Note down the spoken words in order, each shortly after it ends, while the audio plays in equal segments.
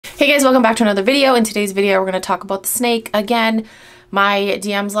Hey guys, welcome back to another video. In today's video, we're going to talk about the snake again. My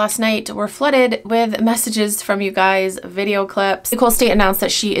DMs last night were flooded with messages from you guys, video clips. Nicole State announced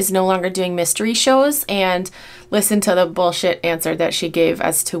that she is no longer doing mystery shows, and listen to the bullshit answer that she gave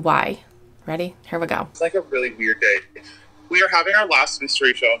as to why. Ready? Here we go. It's like a really weird day. We are having our last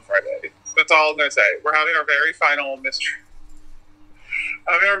mystery show on Friday. That's all I'm going to say. We're having our very final mystery.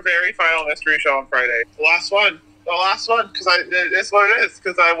 Show on Friday. The last one, because it's what it is,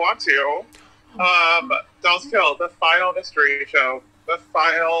 because I want to. Dolls Kill, the final mystery show.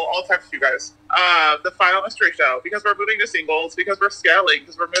 I'll text you guys. The final mystery show, because we're moving to singles, because we're scaling,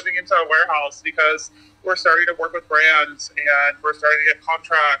 because we're moving into a warehouse, because we're starting to work with brands, and we're starting to get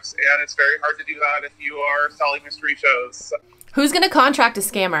contracts, and it's very hard to do that if you are selling mystery shows. Who's going to contract a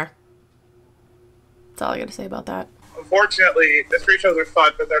scammer? That's all I got to say about that. Unfortunately, mystery shows are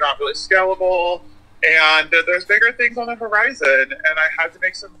fun, but they're not really scalable, and there's bigger things on the horizon, and I had to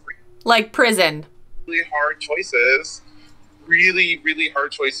make some like prison. Really hard choices. Really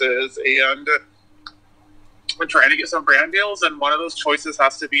hard choices, and we're trying to get some brand deals, and one of those choices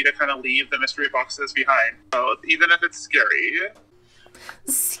has to be to kind of leave the mystery boxes behind. So even if it's scary.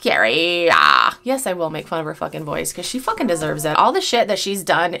 Scary. Ah. Yes, I will make fun of her fucking voice because she fucking deserves it. All the shit that she's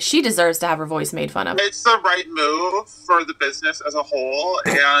done, she deserves to have her voice made fun of. It's the right move for the business as a whole,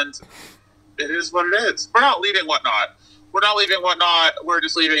 and it is what it is. We're not leaving Whatnot. We're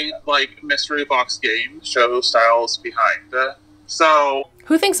just leaving, like, mystery box game show styles behind. So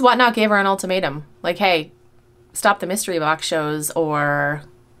who thinks Whatnot gave her an ultimatum? Like, hey, stop the mystery box shows, or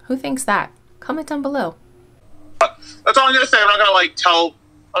who thinks that? Comment down below. That's all I'm going to say. I'm not going to, like, tell...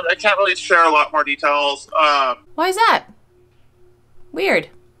 I can't really share a lot more details. Why is that? Weird.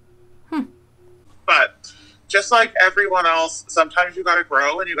 But just like everyone else, sometimes you got to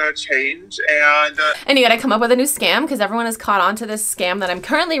grow and you got to change. And you got to come up with a new scam, because everyone has caught on to this scam that I'm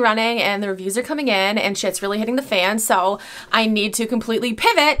currently running, and the reviews are coming in and shit's really hitting the fan. So I need to completely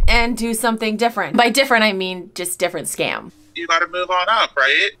pivot and do something different. By different, I mean just different scam. You got to move on up,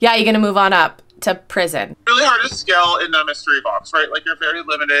 right? Yeah, you're going to move on up to prison. Really hard to scale in the mystery box, right? Like, you're very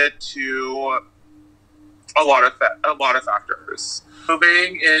limited to a lot of factors.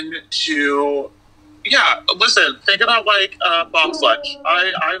 Moving into, yeah, listen, think about like box lunch.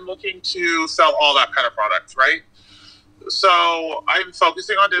 I'm looking to sell all that kind of product, right? So I'm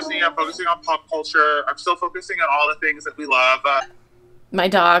focusing on Disney. I'm focusing on pop culture. I'm still focusing on all the things that we love. My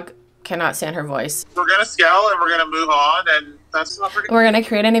dog cannot stand her voice. We're gonna scale and we're gonna move on, and that's what we're gonna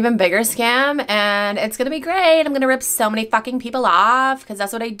create an even bigger scam, and it's gonna be great. I'm gonna rip so many fucking people off, because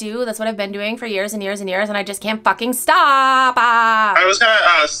that's what I do. That's what I've been doing for years and years and years, and I just can't fucking stop. I was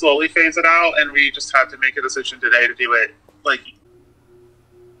gonna slowly phase it out, and we just had to make a decision today to do it. Like,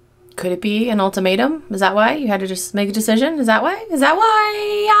 could it be an ultimatum? Is that why you had to just make a decision? Is that why?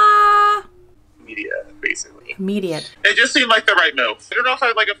 Media, basically. Immediate. It just seemed like the right move. I don't know if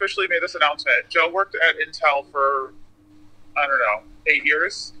I like officially made this announcement. Joe worked at Intel for, I don't know, 8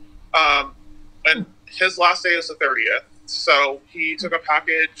 years. And his last day is the 30th. So he took a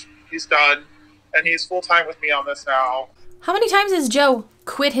package, he's done, and he's full-time with me on this now. How many times has Joe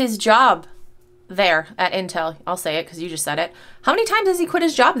quit his job there at Intel? I'll say it because you just said it. How many times has he quit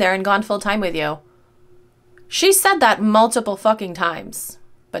his job there and gone full-time with you? She said that multiple fucking times.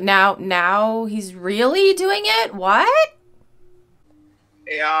 But now he's really doing it? What?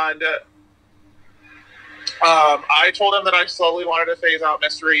 And I told him that I slowly wanted to phase out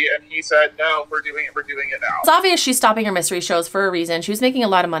mystery, and he said, no, we're doing it now. It's obvious she's stopping her mystery shows for a reason. She was making a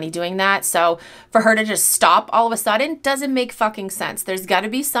lot of money doing that, so for her to just stop all of a sudden doesn't make fucking sense. There's got to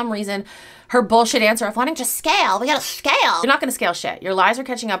be some reason. Her bullshit answer of wanting to scale, we gotta scale. You're not gonna scale shit. Your lies are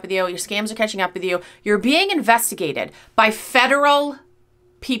catching up with you. Your scams are catching up with you. You're being investigated by federal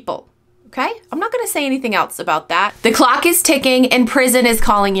people. Okay? I'm not going to say anything else about that. The clock is ticking and prison is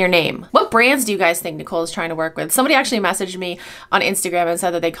calling your name. What brands do you guys think Nicole is trying to work with? Somebody actually messaged me on Instagram and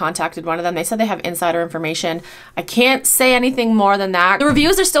said that they contacted one of them. They said they have insider information. I can't say anything more than that. The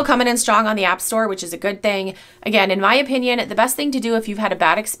reviews are still coming in strong on the App Store, which is a good thing. Again, in my opinion, the best thing to do if you've had a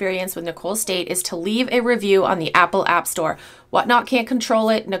bad experience with Nicole State is to leave a review on the Apple App Store. Whatnot can't control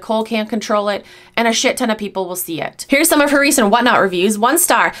it, Nicole can't control it, and a shit ton of people will see it. Here's some of her recent Whatnot reviews. 1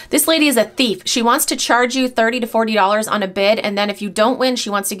 star. This lady is a thief. She wants to charge you $30 to $40 on a bid, and then if you don't win, she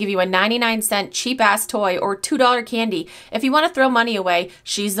wants to give you a 99-cent cheap-ass toy or $2 candy. If you want to throw money away,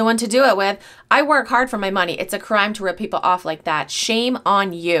 she's the one to do it with. I work hard for my money. It's a crime to rip people off like that. Shame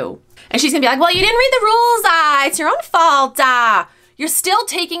on you. And she's gonna be like, well, you didn't read the rules. It's your own fault. You're still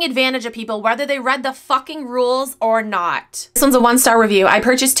taking advantage of people, whether they read the fucking rules or not. This one's a 1-star review. I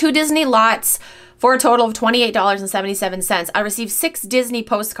purchased 2 Disney lots for a total of $28.77. I received 6 Disney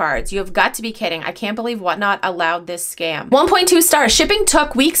postcards. You have got to be kidding. I can't believe Whatnot allowed this scam. 1.2 stars. Shipping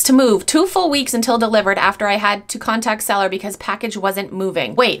took weeks to move. 2 full weeks until delivered after I had to contact seller because package wasn't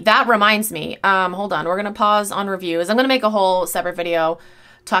moving. Wait, that reminds me. Hold on. We're going to pause on reviews. I'm going to make a whole separate video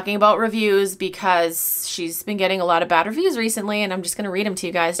talking about reviews because she's been getting a lot of bad reviews recently, and I'm just going to read them to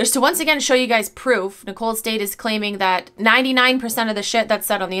you guys. Just to once again show you guys proof, Nicole State is claiming that 99% of the shit that's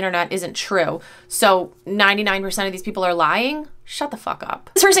said on the internet isn't true. So 99% of these people are lying? Shut the fuck up.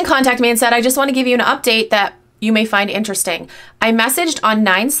 This person contacted me and said, I just want to give you an update that you may find interesting. I messaged on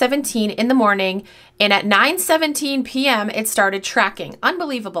 9:17 in the morning, and at 9:17 p.m. it started tracking.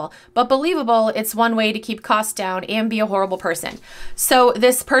 Unbelievable, but believable. It's one way to keep costs down and be a horrible person. So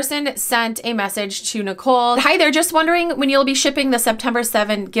this person sent a message to Nicole. Hi there, just wondering when you'll be shipping the September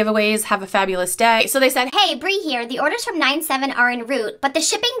 7 giveaways. Have a fabulous day. So they said, hey, Bree here. The orders from 9/7 are en route, but the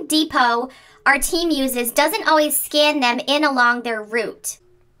shipping depot our team uses doesn't always scan them in along their route.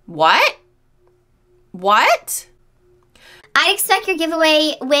 What? What? I'd expect your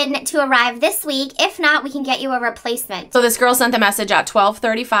giveaway win to arrive this week. If not, we can get you a replacement. So this girl sent the message at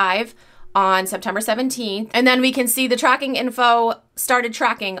 12:35 on September 17th, and then we can see the tracking info started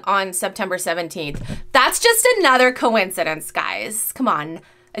tracking on September 17th. That's just another coincidence, guys. Come on.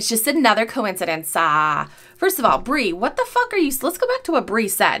 It's just another coincidence. First of all, Bree, what the fuck are you? Let's go back to what Bree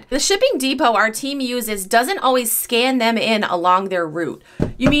said. The shipping depot our team uses doesn't always scan them in along their route.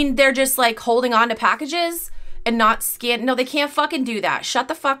 You mean they're just like holding on to packages and not scan? No, they can't fucking do that. Shut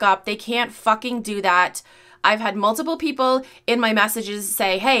the fuck up. They can't fucking do that. I've had multiple people in my messages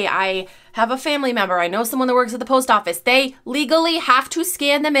say, hey, I have a family member. I know someone that works at the post office. They legally have to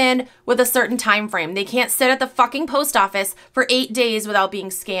scan them in with a certain time frame. They can't sit at the fucking post office for 8 days without being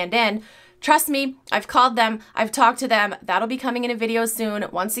scanned in. Trust me, I've called them. I've talked to them. That'll be coming in a video soon.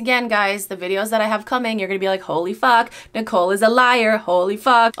 Once again, guys, the videos that I have coming, you're going to be like, holy fuck, Nicole is a liar. Holy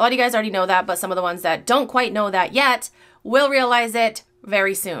fuck. A lot of you guys already know that, but some of the ones that don't quite know that yet will realize it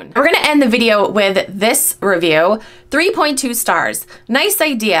very soon. We're gonna end the video with this review. 3.2 stars. Nice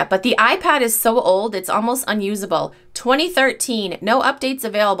idea, but the iPad is so old, it's almost unusable. 2013, no updates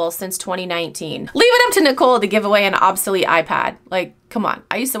available since 2019. Leave it up to Nicole to give away an obsolete iPad. Like, come on.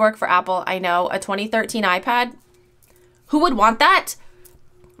 I used to work for Apple. I know. A 2013 iPad? Who would want that?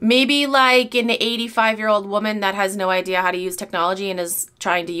 Maybe like an 85-year-old woman that has no idea how to use technology and is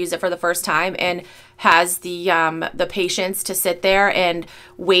trying to use it for the first time and has the patience to sit there and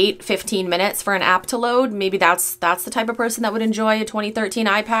wait 15 minutes for an app to load. Maybe that's the type of person that would enjoy a 2013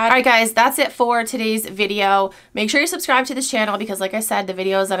 iPad. All right, guys, that's it for today's video. Make sure you subscribe to this channel because, like I said, the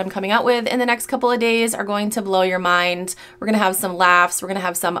videos that I'm coming out with in the next couple of days are going to blow your mind. We're going to have some laughs. We're going to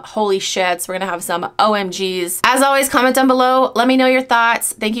have some holy shits. We're going to have some OMGs. As always, comment down below. Let me know your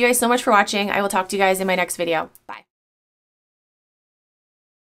thoughts. Thank you guys so much for watching. I will talk to you guys in my next video. Bye.